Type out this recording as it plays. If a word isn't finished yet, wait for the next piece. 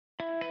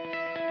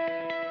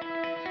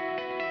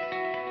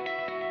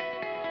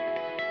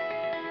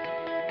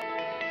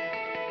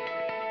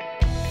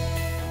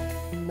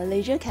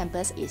Malaysia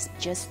campus is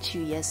just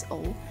 2 years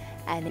old,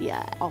 and we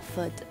are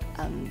offered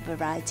a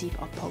variety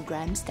of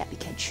programs that we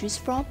can choose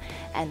from,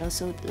 and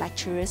also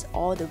lecturers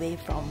all the way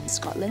from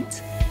Scotland.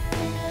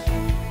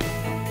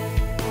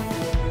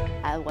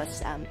 I was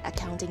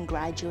accounting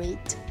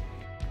graduate.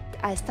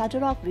 I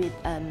started off with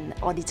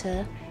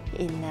auditor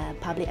in a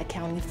public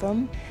accounting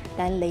firm.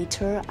 Then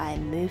later I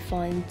moved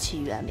on to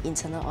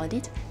internal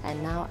audit, and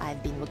now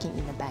I've been working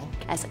in the bank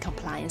as a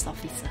compliance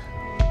officer.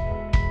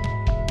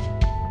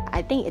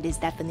 I think it is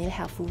definitely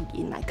helpful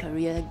in my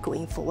career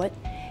going forward.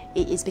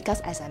 It is because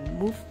as I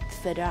move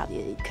further up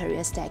the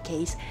career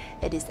staircase,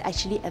 it is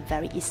actually a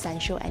very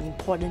essential and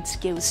important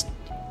skills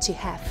to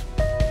have.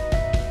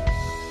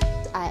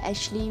 I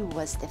actually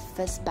was the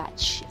first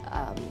batch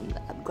of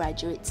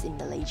graduates in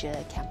Malaysia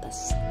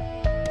campus.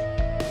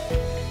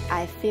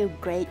 I feel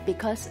great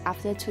because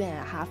after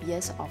 2.5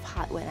 years of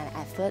hard work and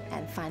effort,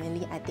 and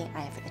finally I think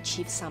I have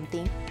achieved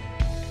something.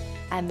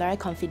 I'm very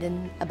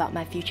confident about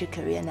my future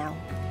career now.